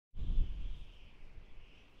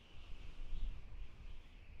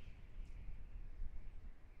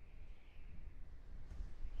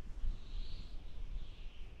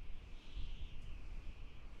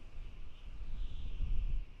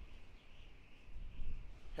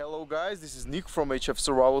Hello guys, this is Nick from HF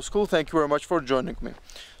Survival School. Thank you very much for joining me.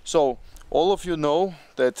 So, all of you know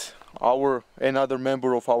that another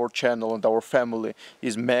member of our channel and our family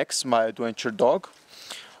is Max, my adventure dog.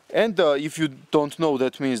 And if you don't know,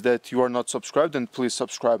 that means that you are not subscribed, then please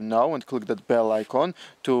subscribe now and click that bell icon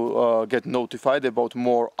to get notified about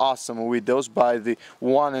more awesome videos by the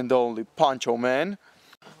one and only Pancho Man.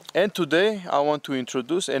 And today I want to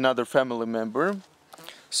introduce another family member.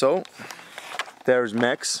 So, there's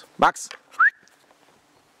Max. Max!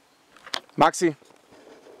 Maxi!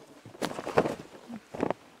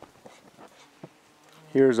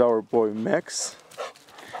 Here's our boy Max,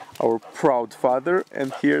 our proud father,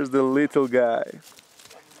 and here's the little guy.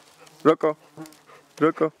 Roko!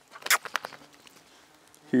 Roko!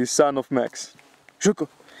 He's son of Max. Roko!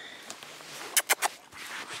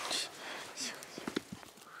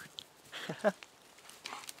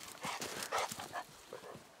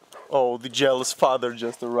 Oh, the jealous father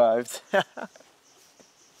just arrived.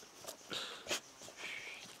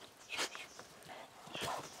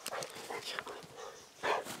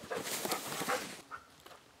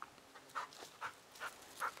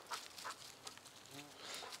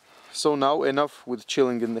 So now enough with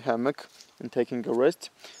chilling in the hammock and taking a rest.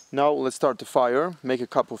 Now let's start the fire, make a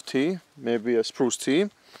cup of tea, maybe a spruce tea,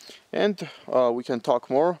 and we can talk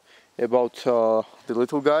more about the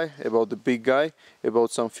little guy, about the big guy, about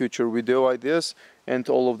some future video ideas and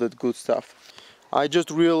all of that good stuff. I just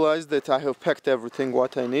realized that I have packed everything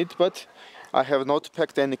what I need, but I have not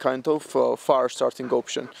packed any kind of fire starting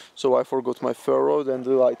option. So I forgot my ferro and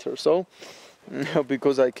the lighter, so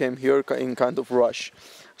because I came here in kind of rush.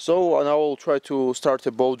 So now I'll try to start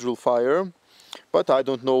a bow drill fire, but I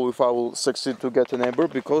don't know if I will succeed to get an ember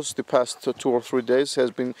because the past 2 or 3 days has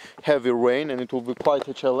been heavy rain and it will be quite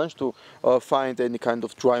a challenge to find any kind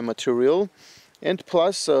of dry material. And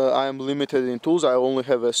plus I am limited in tools. I only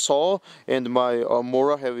have a saw and my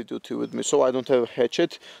Mora heavy duty with me, so I don't have a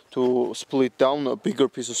hatchet to split down bigger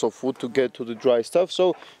pieces of wood to get to the dry stuff,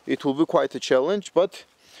 so it will be quite a challenge, but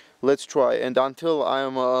let's try. And until I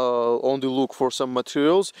am on the look for some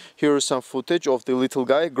materials, here is some footage of the little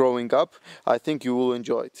guy growing up. I think you will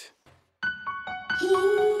enjoy it.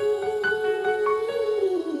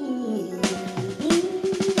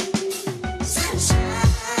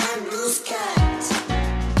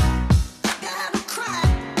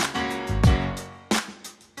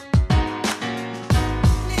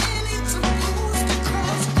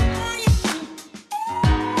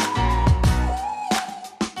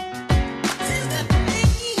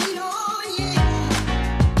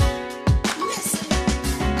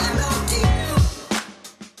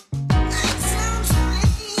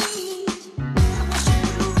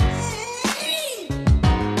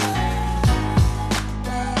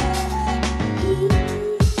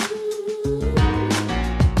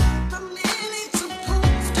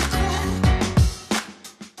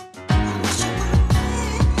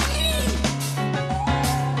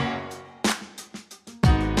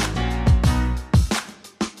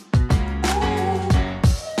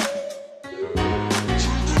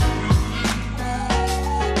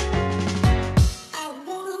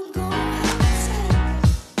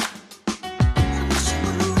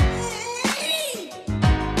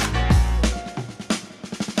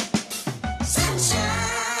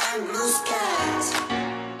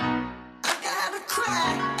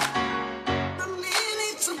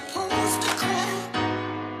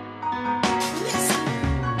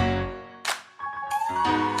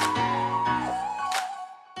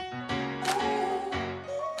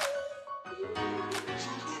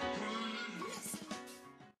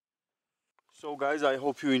 So guys, I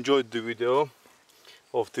hope you enjoyed the video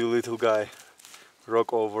of the little guy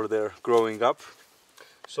Roko over there growing up.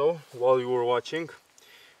 So while you were watching,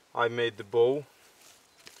 I made the bow.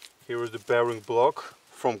 Here is the bearing block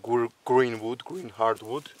from green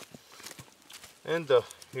hardwood, and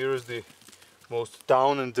here is the most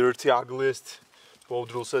down and dirty, ugliest bow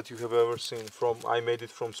drill set you have ever seen. I made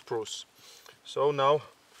it from spruce. So now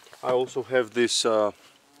I also have this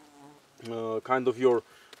kind of your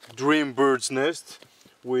dream bird's nest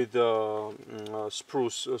with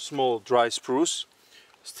spruce, small dry spruce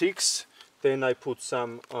sticks. Then I put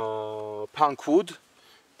some punk wood.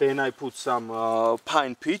 Then I put some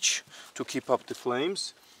pine pitch to keep up the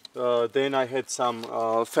flames. Then I had some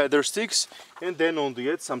feather sticks, and then on the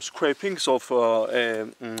edge some scrapings of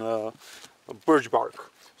birch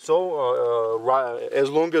bark. So as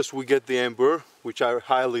long as we get the ember, which I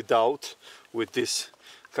highly doubt with this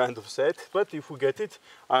kind of set, but if we get it,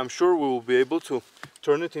 I'm sure we will be able to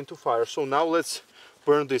turn it into fire. So now let's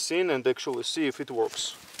burn this in and actually see if it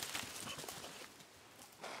works.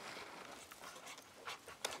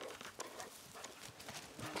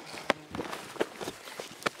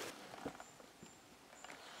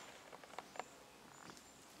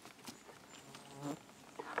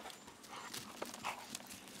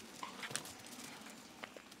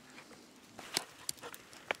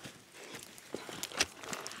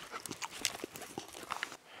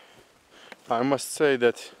 I must say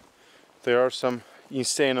that there are some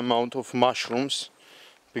insane amount of mushrooms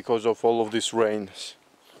because of all of these rains.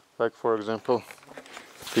 Like for example,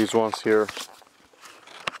 these ones here.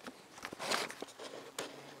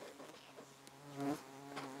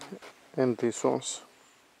 And these ones.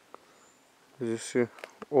 As you see,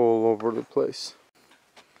 all over the place.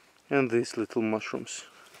 And these little mushrooms.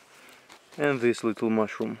 And this little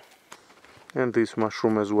mushroom. And this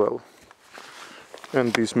mushroom as well.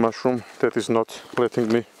 And this mushroom that is not letting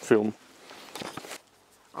me film.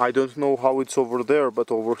 I don't know how it's over there, but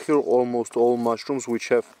over here almost all mushrooms which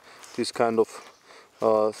have this kind of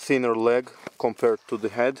thinner leg compared to the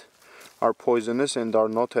head are poisonous and are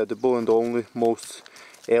not edible, and only most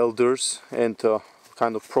elders and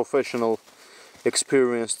kind of professional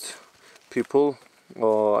experienced people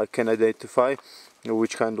I can identify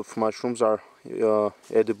which kind of mushrooms are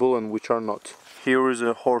edible and which are not. Here is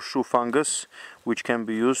a horseshoe fungus which can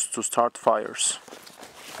be used to start fires.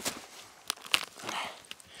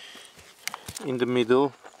 In the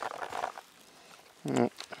middle, you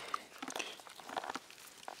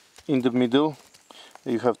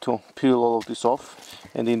have to peel all of this off,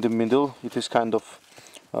 and in the middle it is kind of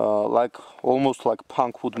almost like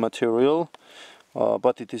punk wood material,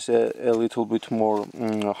 but it is a little bit more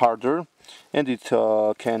harder, and it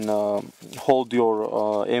can hold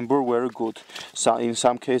your ember very good. So in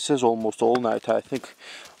some cases almost all night. I think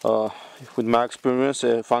with my experience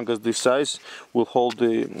a fungus this size will hold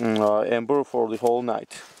the ember for the whole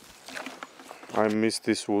night. I miss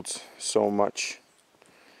these woods so much.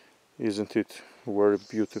 Isn't it very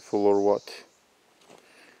beautiful, or what?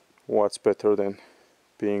 What's better than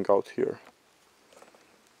being out here?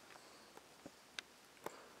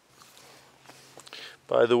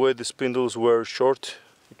 By the way, the spindle is very short.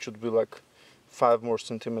 It should be like 5 more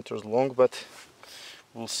centimeters long, but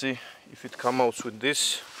we'll see if it comes out with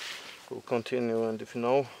this. We'll continue, and if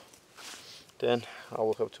no, then I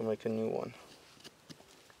will have to make a new one.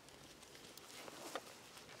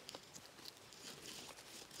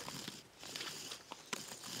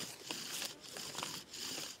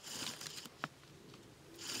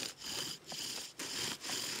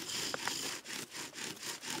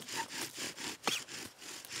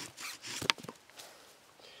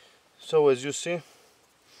 So as you see,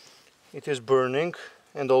 it is burning,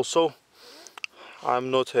 and also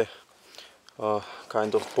I'm not a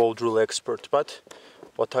kind of bow drill expert, but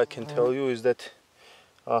what I can tell you is that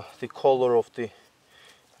the color of the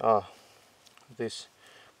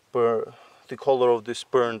color of this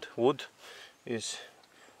burned wood is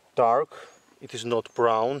dark. It is not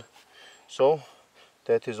brown, so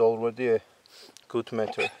that is already a good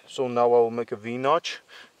matter. So now I will make a V-notch,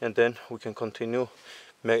 and then we can continue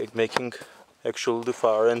making actually the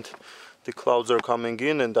fire. And the clouds are coming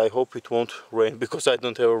in, and I hope it won't rain because I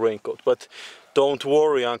don't have a raincoat. But don't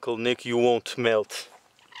worry, Uncle Nick, you won't melt.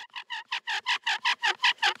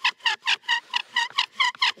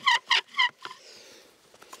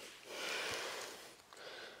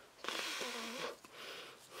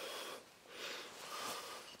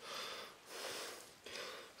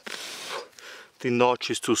 The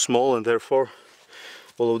notch is too small, and therefore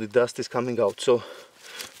all of the dust is coming out, so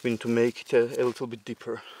we need to make it a little bit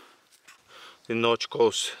deeper. The notch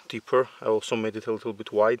goes deeper. I also made it a little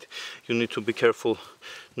bit wide. You need to be careful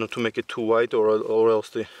not to make it too wide, or else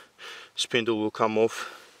the spindle will come off.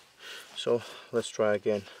 So let's try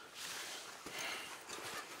again.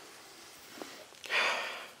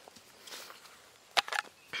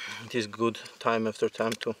 It is good time after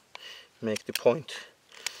time to make the point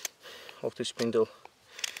of the spindle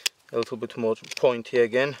a little bit more pointy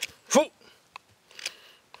again.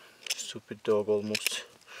 Stupid dog almost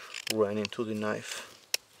ran into the knife.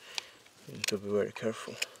 You need to be very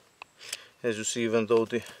careful. As you see, even though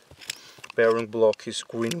the bearing block is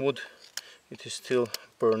green wood, it is still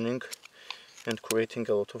burning and creating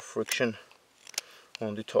a lot of friction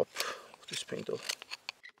on the top of the spindle.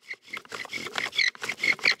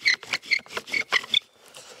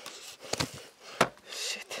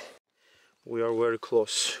 Shit. We are very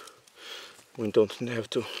close. We don't have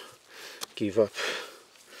to give up.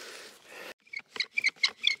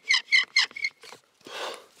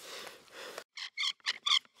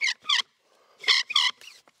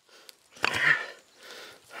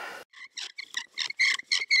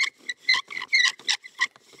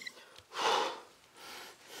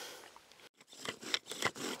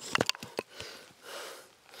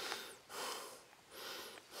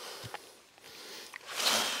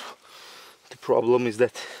 The problem is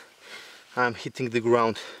that I'm hitting the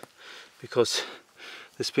ground because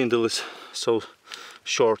the spindle is so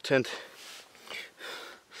short, and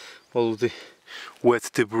all of the wet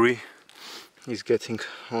debris is getting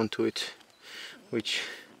onto it, which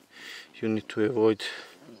you need to avoid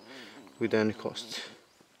with any cost.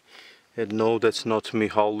 And no, that's not me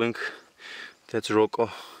howling, that's Roko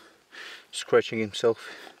scratching himself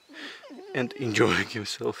and enjoying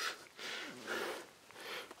himself.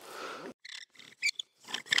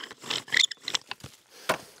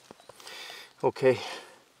 Okay,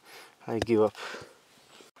 I give up.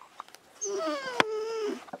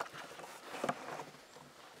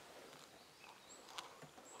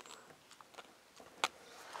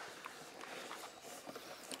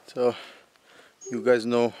 So, you guys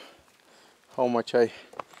know how much I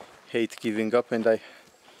hate giving up, and I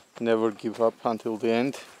never give up until the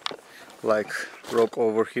end. Like Roko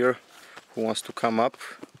over here, who wants to come up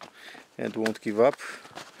and won't give up.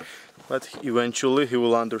 But eventually he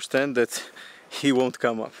will understand that he won't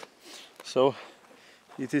come up. So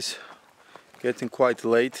it is getting quite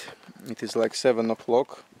late. It is like 7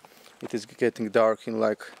 o'clock. It is getting dark in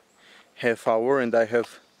like half hour, and I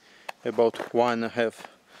have about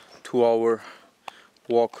 1.5–2 hour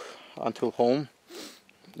walk until home.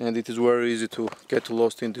 And it is very easy to get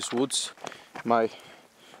lost in these woods. My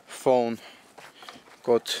phone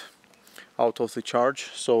got out of the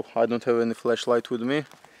charge, so I don't have any flashlight with me,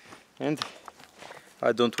 and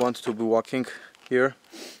I don't want to be walking here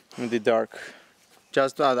in the dark.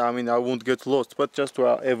 Just I mean, I won't get lost, but just to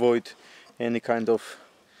avoid any kind of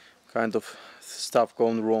stuff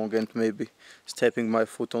going wrong, and maybe stepping my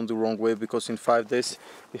foot on the wrong way, because in 5 days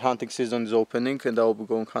the hunting season is opening and I will be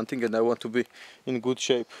going hunting, and I want to be in good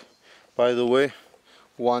shape. By the way,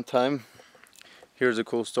 one time, here's a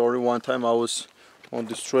cool story. One time I was on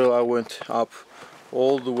this trail. I went up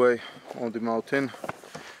all the way on the mountain,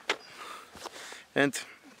 and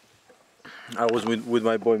I was with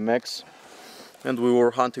my boy Max, and we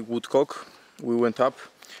were hunting woodcock. We went up.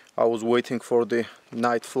 I was waiting for the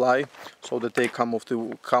night fly so that they come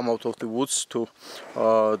out of the woods to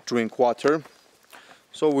drink water.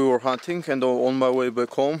 So we were hunting, and on my way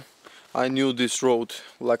back home I knew this road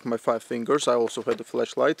like my 5 fingers. I also had a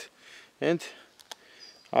flashlight, and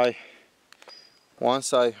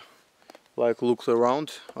once I like looked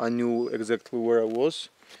around, I knew exactly where I was,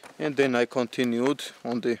 and then I continued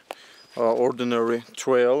on the ordinary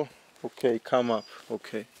trail. Okay, come up.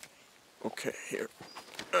 Okay, here.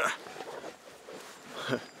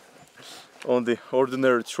 On the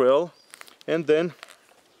ordinary trail, and then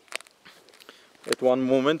at one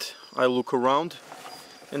moment I look around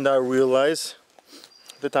and I realize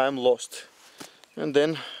that I'm lost, and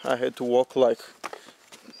then I had to walk like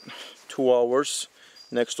 2 hours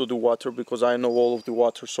next to the water, because I know all of the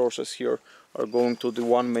water sources here are going to the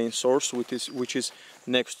one main source, which is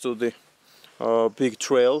next to the big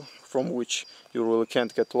trail from which you really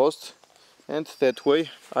can't get lost. And that way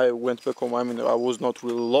I went back home. I mean, I was not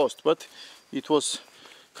really lost, but it was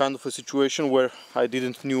kind of a situation where I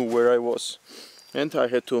didn't knew where I was, and I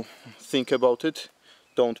had to think about it.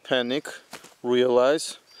 Don't panic,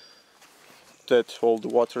 realize that all the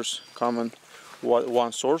waters come in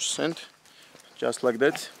one source, and just like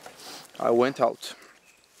that I went out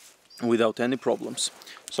without any problems.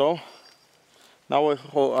 So now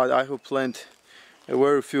I have planned a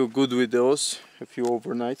very few good videos, a few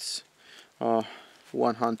overnights,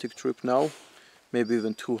 one hunting trip now, maybe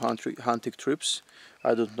even 2 hunting trips.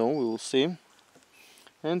 I don't know, we will see.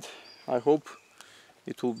 And I hope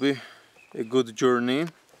it will be a good journey.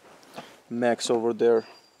 Max over there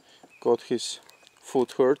got his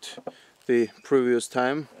foot hurt the previous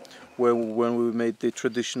time when we made the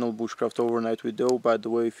traditional bushcraft overnight video. By the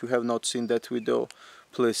way, if you have not seen that video,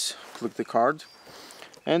 please click the card.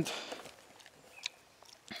 And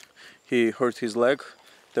he hurt his leg.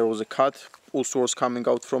 There was a cut, ulcer was coming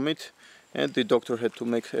out from it, and the doctor had to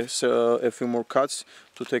make a few more cuts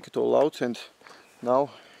to take it all out, and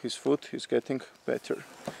now his foot is getting better.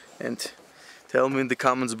 And tell me in the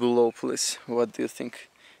comments below, please, what do you think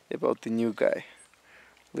about the new guy,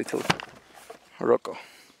 little Roko?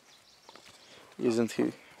 Isn't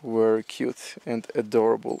he very cute and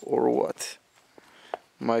adorable, or what?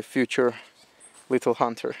 My future little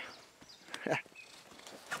hunter.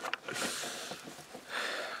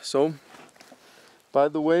 So, by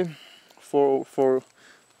the way, for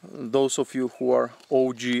those of you who are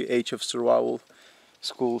OG HF Survival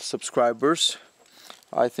School subscribers,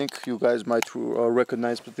 I think you guys might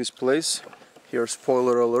recognize this place. Here,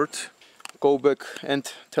 spoiler alert. Go back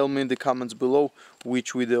and tell me in the comments below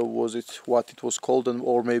which video was it, what it was called, and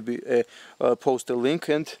or maybe post a link,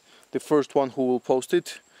 and the first one who will post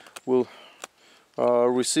it will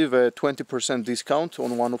receive a 20% discount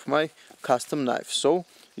on one of my custom knives. So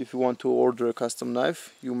if you want to order a custom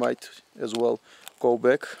knife, you might as well go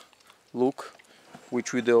back, look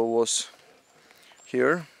which video was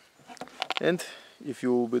here, and if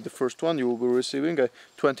you will be the first one, you will be receiving a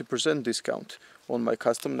 20% discount on my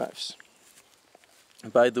custom knives.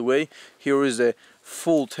 By the way, here is a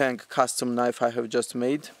full tank custom knife I have just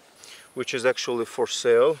made, which is actually for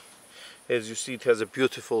sale. As you see, it has a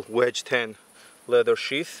beautiful wedge 10 leather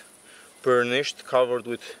sheath, burnished, covered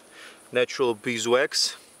with natural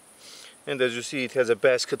beeswax, and as you see, it has a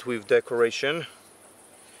basket with decoration,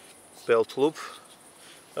 belt loop.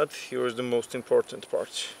 But here is the most important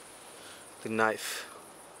part, the knife.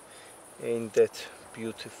 Ain't that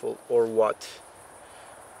beautiful or what?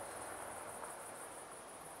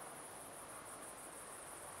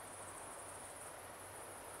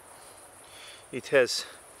 It has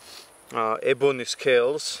ebony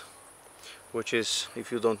scales, which is,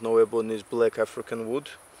 if you don't know, ebony is black African wood.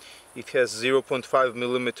 It has 0.5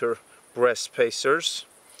 millimeter brass spacers,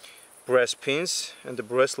 brass pins, and the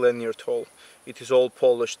brass lanyard hole. It is all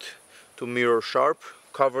polished to mirror sharp,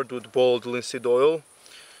 covered with boiled linseed oil.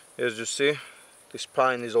 As you see, the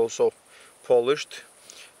spine is also polished,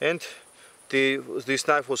 and this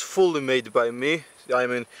knife was fully made by me. I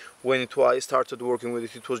mean, when I started working with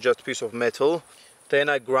it, it was just a piece of metal. Then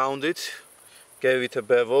I ground it, gave it a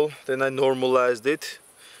bevel, then I normalized it,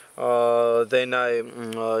 then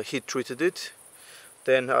I heat treated it,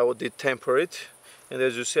 then I did temper it, and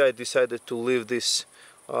as you see, I decided to leave this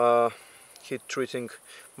heat treating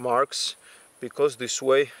marks, because this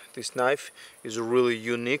way this knife is really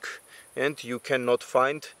unique and you cannot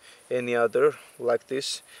find any other like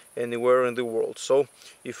this anywhere in the world. So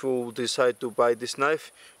if you decide to buy this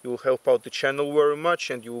knife, you will help out the channel very much,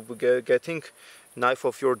 and you will be getting knife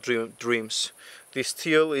of your dreams. This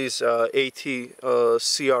steel is 80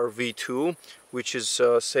 CRV2, which is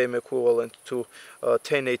same equivalent to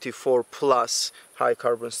 1084 plus high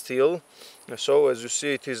carbon steel. So as you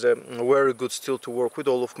see, it is a very good steel to work with.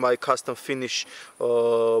 All of my custom finish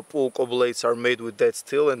Roko blades are made with that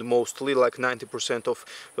steel, and mostly like 90% of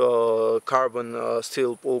carbon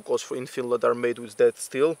steel Rokos in Finland are made with that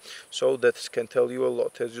steel. So that can tell you a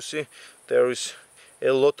lot. As you see, there is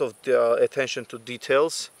a lot of attention to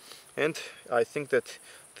details, and I think that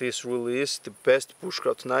this really is the best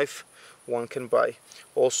bushcraft knife one can buy.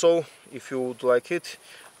 Also, if you would like it,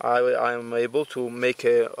 I am able to make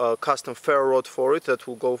a custom ferro rod for it that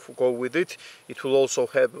will go with it. It will also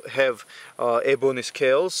have ebony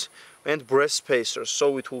scales and brass spacers,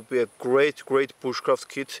 so it will be a great bushcraft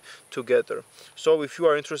kit together. So if you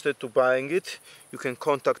are interested to buying it, you can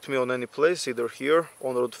contact me on any place, either here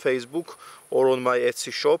on Facebook or on my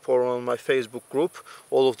Etsy shop or on my Facebook group.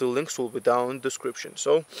 All of the links will be down in the description,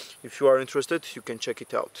 so if you are interested, you can check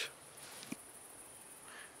it out.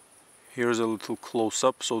 Here's a little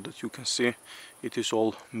close-up so that you can see it is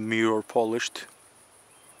all mirror polished.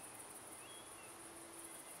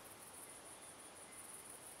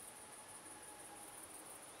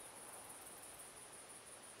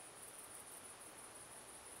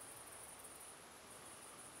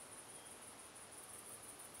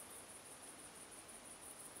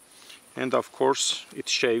 And of course it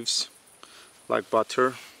shaves like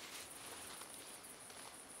butter.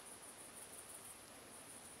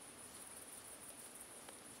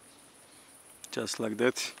 Just like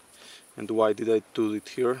that. And why did I do it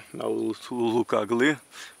here? Now it will look ugly,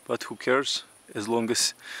 but who cares, as long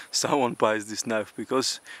as someone buys this knife,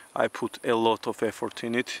 because I put a lot of effort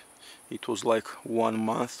in it. It was like 1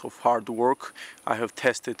 month of hard work. I have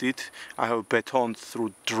tested it. I have betoned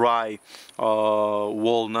through dry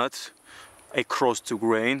walnut across the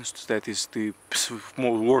grain. That is the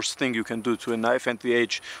worst thing you can do to a knife, and the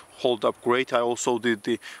edge hold up great. I also did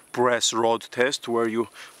the brass rod test, where you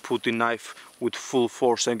put the knife with full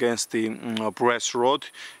force against the brass rod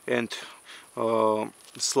and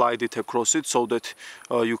slide it across it, so that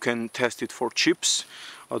you can test it for chips.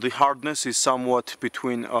 The hardness is somewhat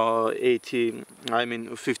between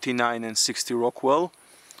 59 and 60 Rockwell.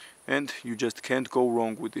 And you just can't go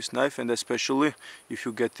wrong with this knife, and especially if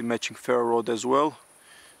you get the matching ferro rod as well,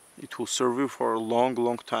 it will serve you for a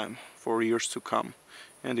long time, for years to come,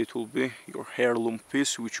 and it will be your heirloom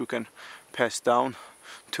piece which you can pass down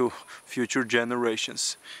to future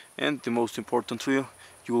generations. And the most importantly,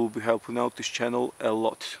 you will be helping out this channel a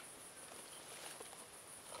lot.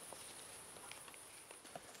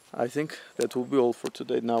 I think that will be all for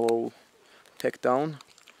today. Now I will pack down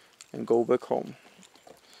and go back home.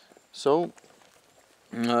 So,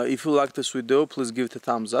 if you like this video, please give it a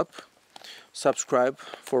thumbs up. Subscribe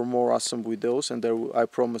for more awesome videos, and I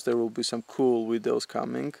promise there will be some cool videos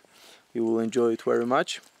coming. You will enjoy it very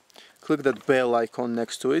much. Click that bell icon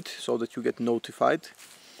next to it so that you get notified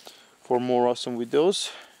for more awesome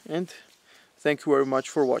videos. and thank you very much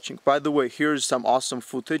for watching. By the way, here's some awesome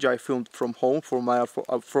footage I filmed from home, from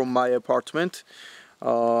my apartment.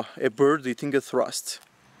 A bird eating a thrust.